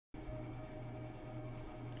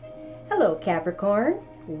Hello Capricorn,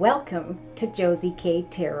 welcome to Josie K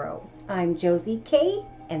Tarot. I'm Josie K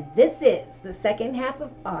and this is the second half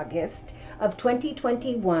of August of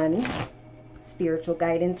 2021 spiritual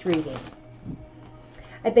guidance reading.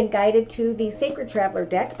 I've been guided to the Sacred Traveler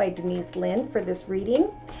deck by Denise Lynn for this reading,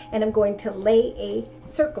 and I'm going to lay a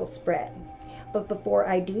circle spread. But before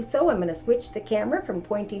I do so, I'm going to switch the camera from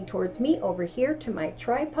pointing towards me over here to my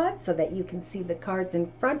tripod so that you can see the cards in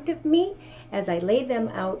front of me as I lay them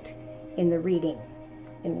out in the reading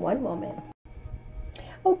in one moment.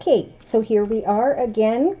 Okay, so here we are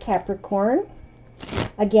again, Capricorn.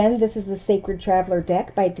 Again, this is the Sacred Traveler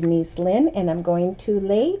deck by Denise Lynn, and I'm going to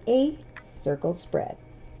lay a circle spread.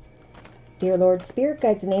 Dear Lord, Spirit,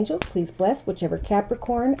 Guides, and Angels, please bless whichever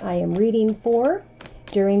Capricorn I am reading for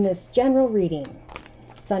during this general reading.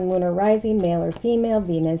 Sun, Moon, or Rising, male or female,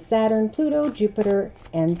 Venus, Saturn, Pluto, Jupiter,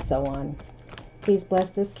 and so on. Please bless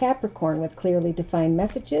this Capricorn with clearly defined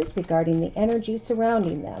messages regarding the energy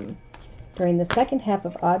surrounding them during the second half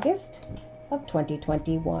of August of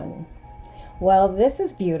 2021. Well, this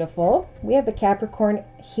is beautiful. We have a Capricorn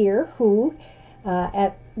here who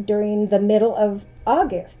during the middle of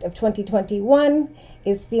August of 2021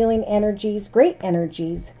 is feeling energies, great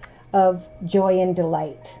energies of joy and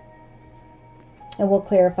delight. And we'll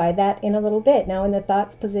clarify that in a little bit. Now in the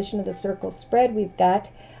thoughts position of the circle spread, we've got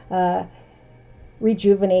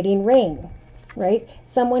rejuvenating rain, right?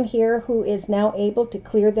 Someone here who is now able to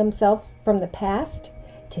clear themselves from the past,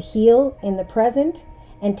 to heal in the present,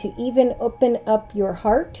 and to even open up your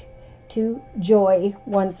heart to joy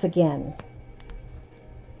once again.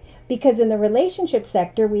 Because in the relationship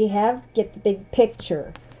sector, we get the big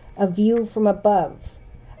picture, a view from above.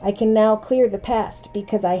 I can now clear the past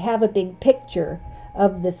because I have a big picture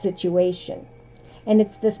of the situation. And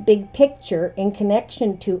it's this big picture in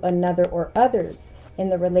connection to another or others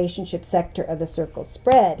in the relationship sector of the circle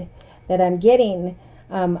spread that I'm getting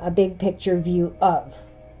a big picture view of.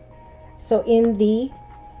 So in the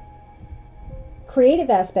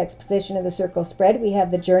creative aspects position of the circle spread, we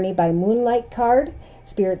have the Journey by Moonlight card.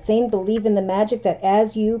 Spirit saying, believe in the magic that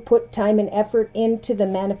as you put time and effort into the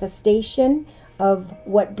manifestation of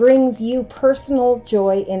what brings you personal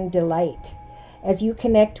joy and delight. As you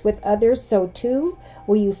connect with others, so too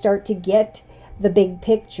will you start to get the big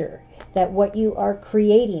picture that what you are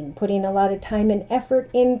creating, putting a lot of time and effort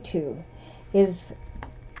into, is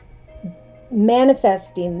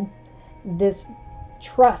manifesting this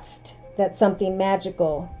trust that something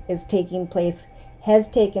magical is taking place, has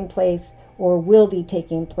taken place, or will be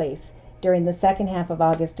taking place during the second half of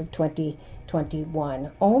August of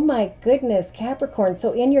 2021. Oh my goodness, Capricorn.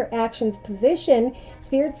 So in your actions position,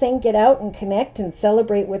 Spirit saying get out and connect and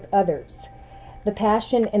celebrate with others. The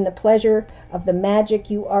passion and the pleasure of the magic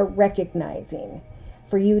you are recognizing.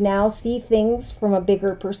 For you now see things from a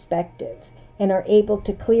bigger perspective and are able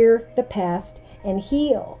to clear the past and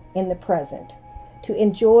heal in the present. To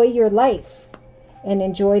enjoy your life and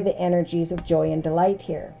enjoy the energies of joy and delight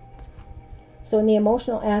here. So in the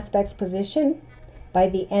emotional aspects position, by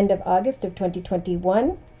the end of August of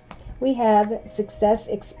 2021, we have success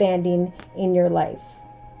expanding in your life.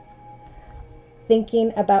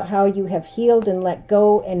 Thinking about how you have healed and let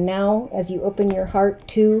go, and now as you open your heart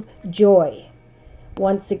to joy,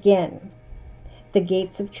 once again, the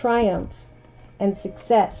gates of triumph and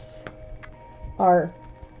success are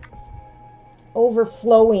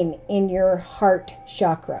overflowing in your heart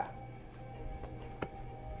chakra.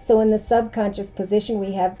 So in the subconscious position,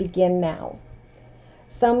 we have begin now.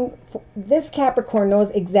 This Capricorn knows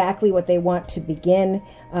exactly what they want to begin.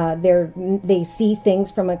 They see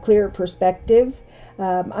things from a clearer perspective.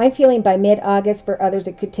 I'm feeling by mid-August. For others,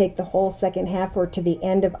 it could take the whole second half or to the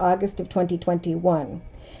end of August of 2021.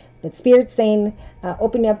 But Spirit's saying,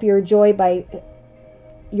 open up your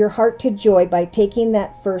heart to joy by taking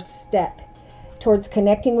that first step towards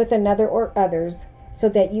connecting with another or others, so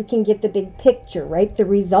that you can get the big picture, right? The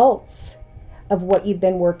results of what you've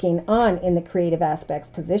been working on in the creative aspects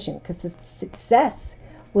position, because the success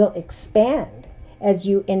will expand as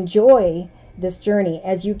you enjoy this journey,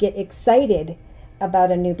 as you get excited about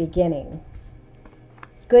a new beginning.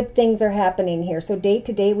 Good things are happening here. So day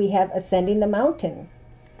to day, we have ascending the mountain.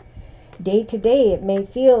 Day to day, it may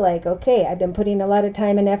feel like, okay, I've been putting a lot of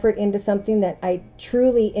time and effort into something that I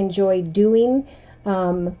truly enjoy doing.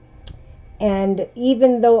 And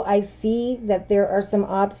even though I see that there are some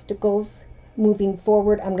obstacles moving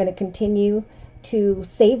forward, I'm going to continue to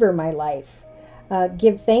savor my life.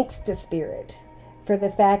 Give thanks to Spirit for the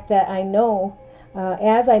fact that I know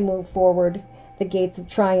as I move forward, the gates of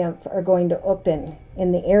triumph are going to open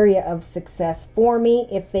in the area of success for me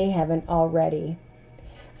if they haven't already.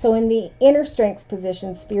 So in the inner strength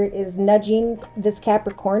position, Spirit is nudging this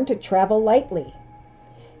Capricorn to travel lightly,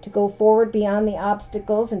 to go forward beyond the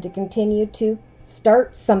obstacles and to continue to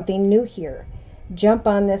start something new here. Jump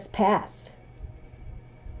on this path.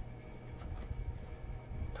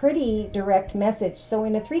 Pretty direct message. So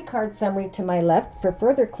in a 3-card summary to my left, for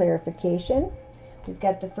further clarification, we've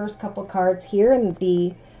got the first couple cards here in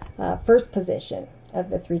the first position of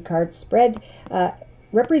the 3-card spread,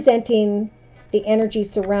 representing the energy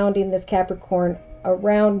surrounding this Capricorn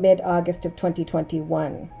around mid-August of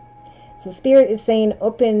 2021. So Spirit is saying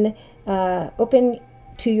open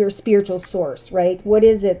to your spiritual source, right? What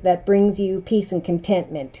is it that brings you peace and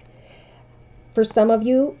contentment? For some of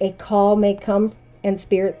you, a call may come, and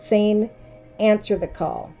Spirit saying, answer the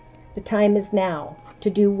call. The time is now.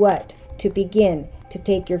 To do what? To begin, to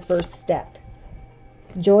take your first step.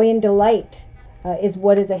 Joy and delight is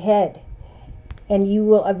what is ahead. And you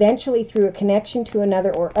will eventually, through a connection to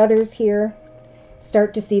another or others here,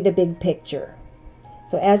 start to see the big picture.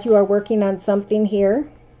 So as you are working on something here,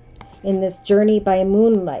 in this journey by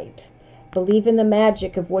moonlight, believe in the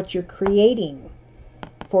magic of what you're creating,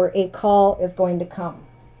 for a call is going to come.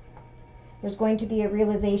 There's going to be a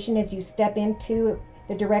realization as you step into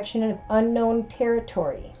the direction of unknown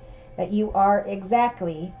territory that you are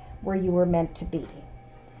exactly where you were meant to be.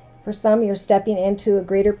 For some, you're stepping into a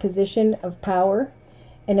greater position of power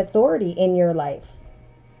and authority in your life.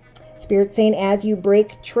 Spirit saying as you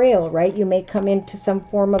break trail, right, you may come into some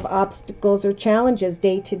form of obstacles or challenges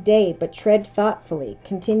day to day, but tread thoughtfully,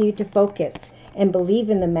 continue to focus and believe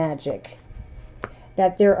in the magic,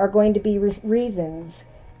 that there are going to be reasons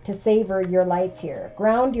to savor your life here.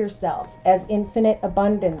 Ground yourself as infinite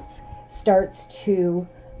abundance starts to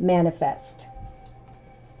manifest.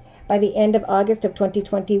 By the end of August of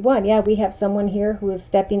 2021, yeah, we have someone here who is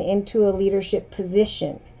stepping into a leadership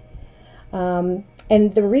position.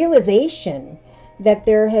 And the realization that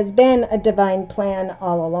there has been a divine plan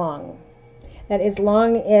all along. That as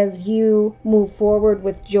long as you move forward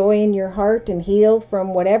with joy in your heart and heal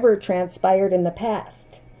from whatever transpired in the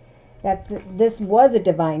past, that this was a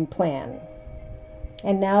divine plan.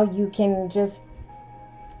 And now you can just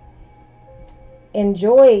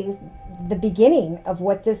enjoy the beginning of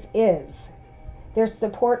what this is. There's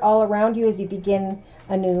support all around you as you begin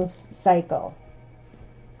a new cycle.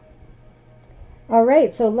 All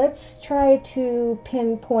right, so let's try to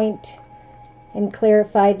pinpoint and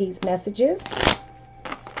clarify these messages.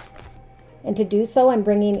 And to do so, I'm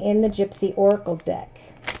bringing in the Gypsy Oracle deck.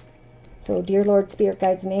 So, dear Lord, Spirit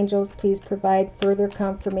Guides, and Angels, please provide further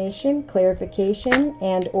confirmation, clarification,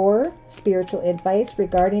 and/or spiritual advice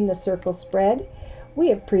regarding the circle spread we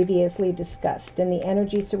have previously discussed and the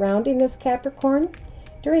energy surrounding this Capricorn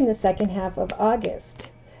during the second half of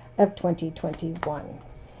August of 2021.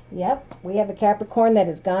 Yep, we have a Capricorn that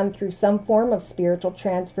has gone through some form of spiritual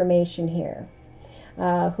transformation here,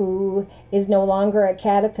 who is no longer a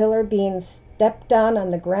caterpillar being stepped on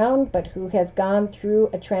the ground, but who has gone through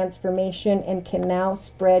a transformation and can now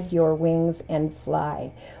spread your wings and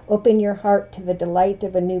fly. Open your heart to the delight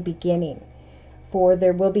of a new beginning, for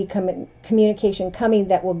there will be communication coming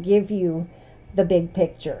that will give you the big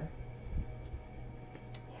picture.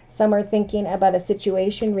 Some are thinking about a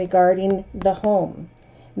situation regarding the home,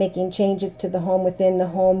 making changes to the home, within the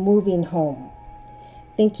home, moving home,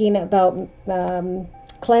 thinking about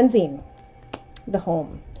cleansing the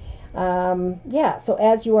home. Yeah, so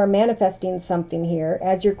as you are manifesting something here,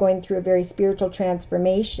 as you're going through a very spiritual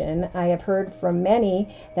transformation, I have heard from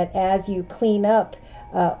many that as you clean up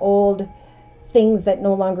old things that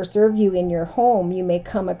no longer serve you in your home, you may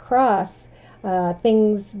come across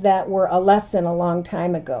things that were a lesson a long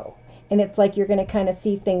time ago. And it's like you're going to kind of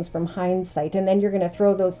see things from hindsight, and then you're going to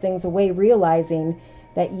throw those things away, realizing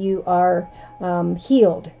that you are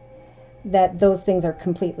healed, that those things are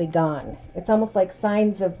completely gone. It's almost like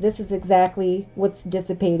signs of this is exactly what's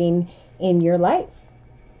dissipating in your life.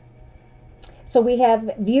 So we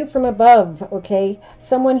have view from above, okay?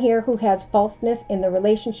 Someone here who has falseness in the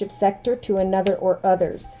relationship sector to another or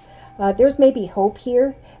others. There's maybe hope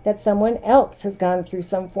here that someone else has gone through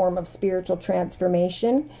some form of spiritual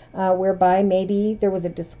transformation, whereby maybe there was a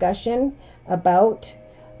discussion about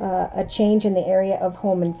a change in the area of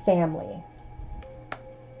home and family.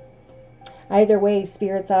 Either way,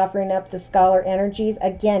 Spirit's offering up the scholar energies,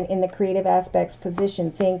 again, in the creative aspects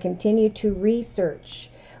position, saying continue to research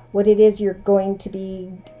what it is you're going to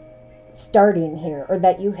be starting here, or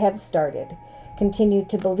that you have started. Continue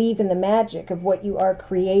to believe in the magic of what you are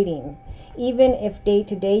creating. Even if day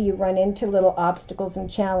to day you run into little obstacles and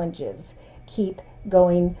challenges, keep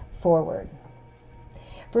going forward.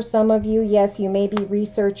 For some of you, yes, you may be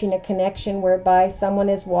researching a connection whereby someone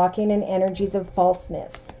is walking in energies of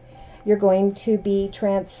falseness. You're going to be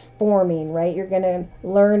transforming, right? You're going to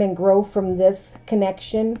learn and grow from this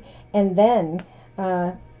connection, and then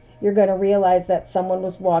you're going to realize that someone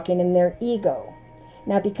was walking in their ego.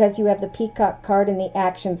 Now, because you have the Peacock card in the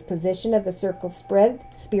actions position of the circle spread,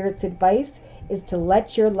 Spirit's advice is to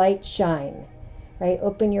let your light shine, right?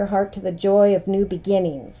 Open your heart to the joy of new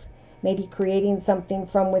beginnings, maybe creating something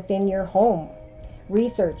from within your home,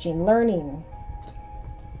 researching, learning.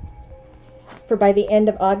 For by the end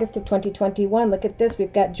of August of 2021, look at this,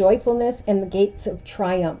 we've got joyfulness and the gates of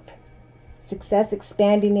triumph, success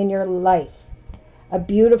expanding in your life, a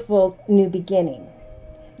beautiful new beginning.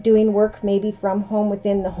 Doing work maybe from home,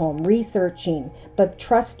 within the home, researching, but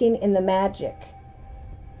trusting in the magic.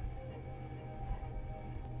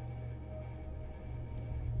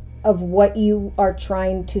 Of what you are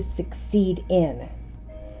trying to succeed in.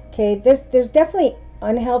 Okay, there's definitely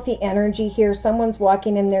unhealthy energy here. Someone's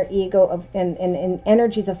walking in their ego and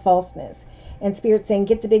energies of falseness. And Spirit's saying,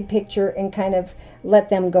 get the big picture and kind of let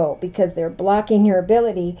them go, because they're blocking your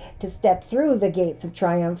ability to step through the gates of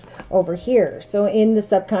triumph over here. So in the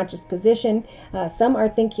subconscious position, some are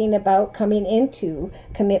thinking about coming into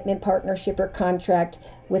commitment, partnership, or contract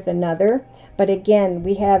with another. But again,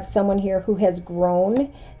 we have someone here who has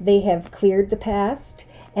grown. They have cleared the past,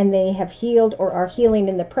 and they have healed or are healing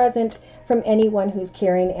in the present from anyone who's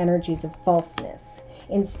carrying energies of falseness.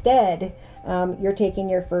 Instead, you're taking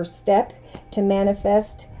your first step to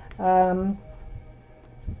manifest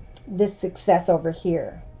this success over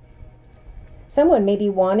here. Someone may be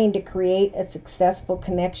wanting to create a successful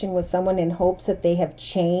connection with someone in hopes that they have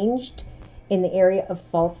changed in the area of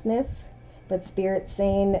falseness. But Spirit's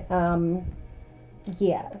saying,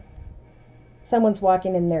 yeah, someone's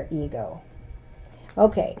walking in their ego.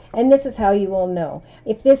 Okay, and this is how you will know.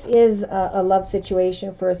 If this is a love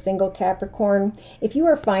situation for a single Capricorn, if you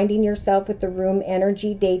are finding yourself with the room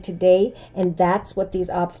energy day to day, and that's what these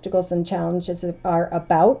obstacles and challenges are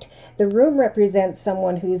about, the room represents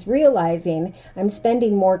someone who's realizing, I'm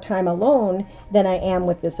spending more time alone than I am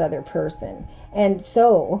with this other person. And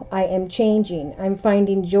so I am changing. I'm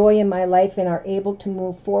finding joy in my life and are able to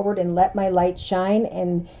move forward and let my light shine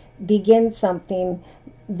and begin something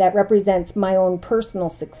that represents my own personal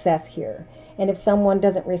success here. And if someone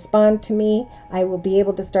doesn't respond to me, I will be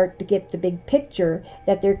able to start to get the big picture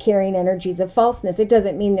that they're carrying energies of falseness. It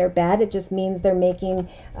doesn't mean they're bad. It just means they're making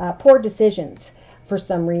poor decisions for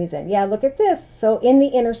some reason. Yeah, look at this. So in the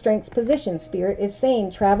inner strengths position, Spirit is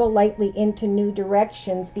saying travel lightly into new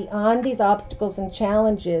directions beyond these obstacles and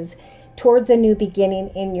challenges towards a new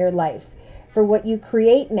beginning in your life. For what you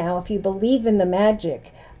create now, if you believe in the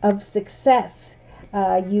magic of success,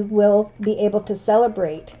 you will be able to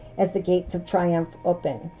celebrate as the gates of triumph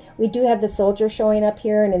open. We do have the soldier showing up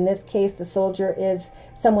here, and in this case the soldier is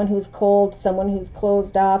someone who's cold, someone who's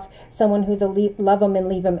closed off, someone who's a love them and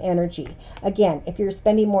leave them energy. Again, if you're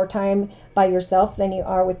spending more time by yourself than you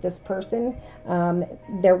are with this person,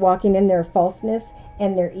 they're walking in their falseness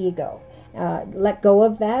and their ego. Let go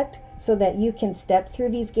of that so that you can step through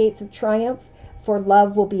these gates of triumph, for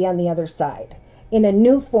love will be on the other side. In a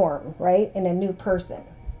new form, right? In a new person.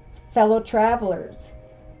 Fellow travelers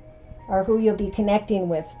are who you'll be connecting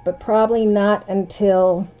with, but probably not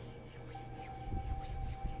until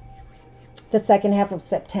the second half of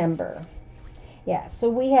September. Yeah, so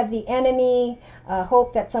we have the enemy,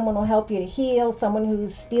 hope that someone will help you to heal, someone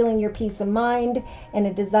who's stealing your peace of mind, and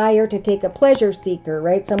a desire to take a pleasure seeker,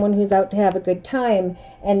 right? Someone who's out to have a good time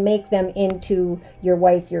and make them into your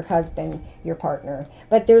wife, your husband, your partner.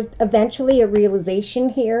 But there's eventually a realization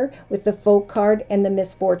here with the Folk card and the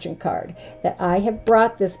Misfortune card that I have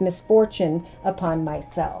brought this misfortune upon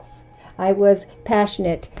myself. I was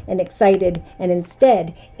passionate and excited and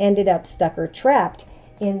instead ended up stuck or trapped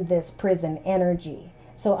in this prison energy.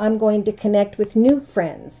 So I'm going to connect with new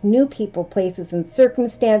friends, new people, places, and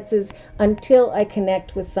circumstances until I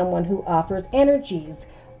connect with someone who offers energies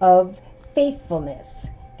of faithfulness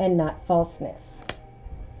and not falseness.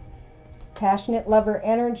 Passionate lover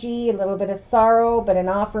energy, a little bit of sorrow, but an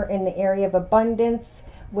offer in the area of abundance,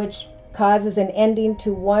 which causes an ending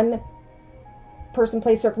to one person,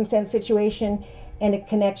 place, circumstance, situation, and a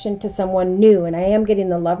connection to someone new. And I am getting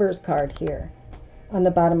the Lover's card here on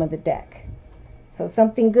the bottom of the deck. So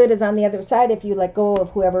something good is on the other side if you let go of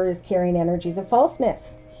whoever is carrying energies of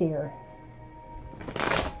falseness here.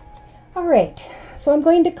 All right, so I'm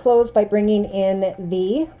going to close by bringing in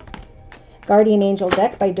the Guardian Angel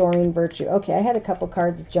deck by Doreen Virtue. Okay, I had a couple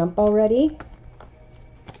cards jump already.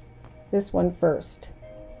 This one first.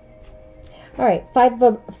 All right,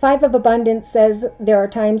 five of abundance says there are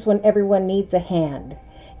times when everyone needs a hand.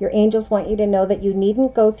 Your angels want you to know that you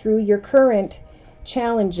needn't go through your current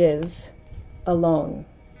challenges alone.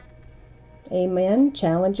 Amen.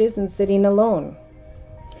 Challenges and sitting alone.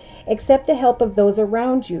 Accept the help of those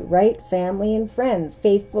around you, right? Family and friends,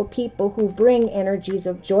 faithful people who bring energies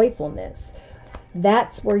of joyfulness.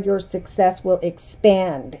 That's where your success will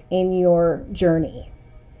expand in your journey.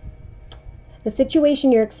 The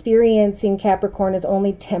situation you're experiencing, Capricorn, is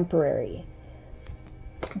only temporary.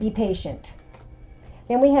 Be patient.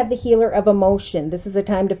 Then we have the healer of emotion. This is a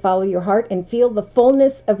time to follow your heart and feel the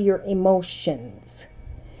fullness of your emotions.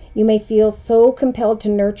 You may feel so compelled to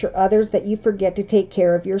nurture others that you forget to take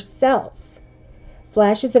care of yourself.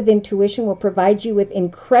 Flashes of intuition will provide you with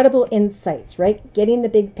incredible insights, right? Getting the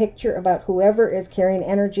big picture about whoever is carrying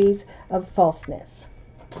energies of falseness.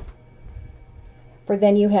 For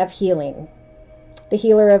then you have healing. The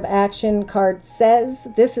healer of action card says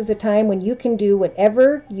this is a time when you can do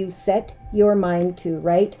whatever you set your mind to,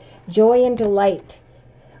 right? Joy and delight.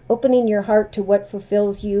 Opening your heart to what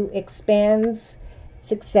fulfills you expands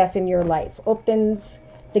success in your life, opens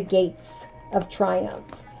the gates of triumph.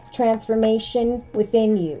 Transformation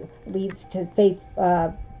within you leads to faith,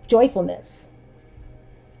 joyfulness.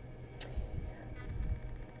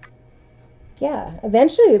 Yeah,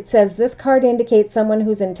 eventually it says this card indicates someone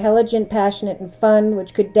who's intelligent, passionate, and fun,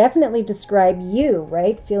 which could definitely describe you,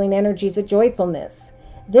 right? Feeling energies of joyfulness.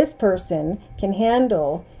 This person can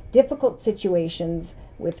handle difficult situations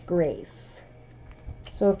with grace.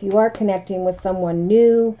 So if you are connecting with someone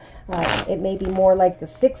new, it may be more like the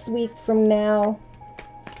 6th week from now,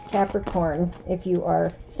 Capricorn, if you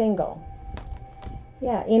are single.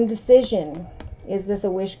 Yeah, indecision. Is this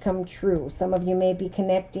a wish come true? Some of you may be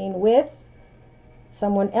connecting with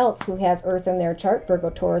someone else who has Earth in their chart, Virgo,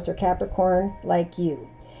 Taurus, or Capricorn, like you.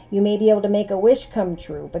 You may be able to make a wish come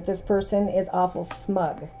true, but this person is awful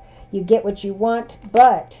smug. You get what you want,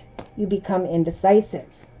 but you become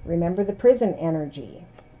indecisive. Remember the prison energy.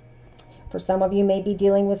 For some of you may be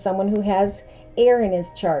dealing with someone who has air in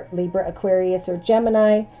his chart, Libra, Aquarius, or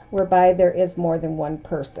Gemini, whereby there is more than one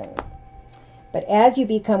person. But as you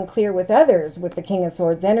become clear with others, with the King of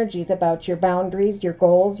Swords energies about your boundaries, your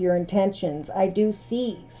goals, your intentions, I do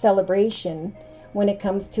see celebration when it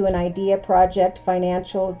comes to an idea, project,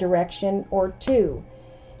 financial direction, or two.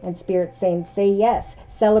 And Spirit's saying, say yes,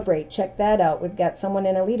 celebrate, check that out. We've got someone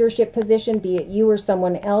in a leadership position, be it you or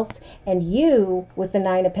someone else, and you with the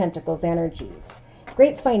 9 of Pentacles energies.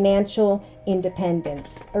 Great financial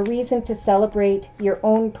independence, a reason to celebrate your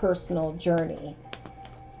own personal journey.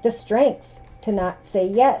 The strength to not say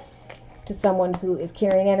yes to someone who is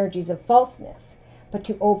carrying energies of falseness, but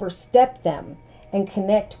to overstep them and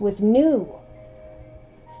connect with new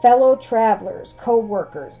fellow travelers,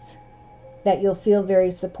 co-workers that you'll feel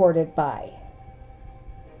very supported by.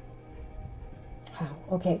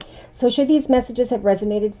 Okay, so should these messages have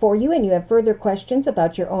resonated for you and you have further questions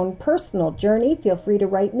about your own personal journey, feel free to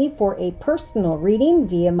write me for a personal reading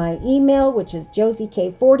via my email, which is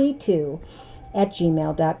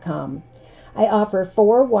josiek42@gmail.com. I offer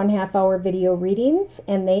 4 1/2-hour video readings,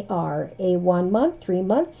 and they are a 1-month,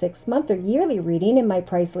 3-month, 6-month, or yearly reading, and my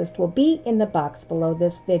price list will be in the box below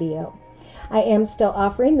this video. I am still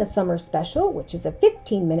offering the summer special, which is a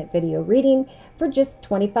 15-minute video reading for just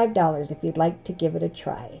 $25 if you'd like to give it a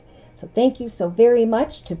try. So thank you so very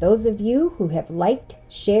much to those of you who have liked,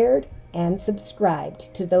 shared, and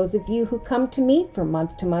subscribed, to those of you who come to me for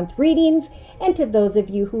month-to-month readings, and to those of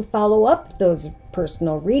you who follow up those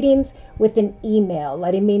personal readings with an email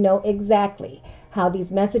letting me know exactly how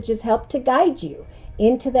these messages help to guide you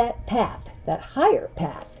into that path, that higher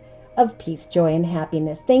path of peace, joy, and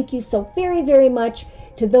happiness. Thank you so very, very much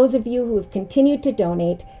to those of you who have continued to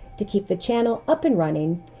donate to keep the channel up and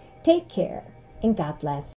running. Take care, and God bless.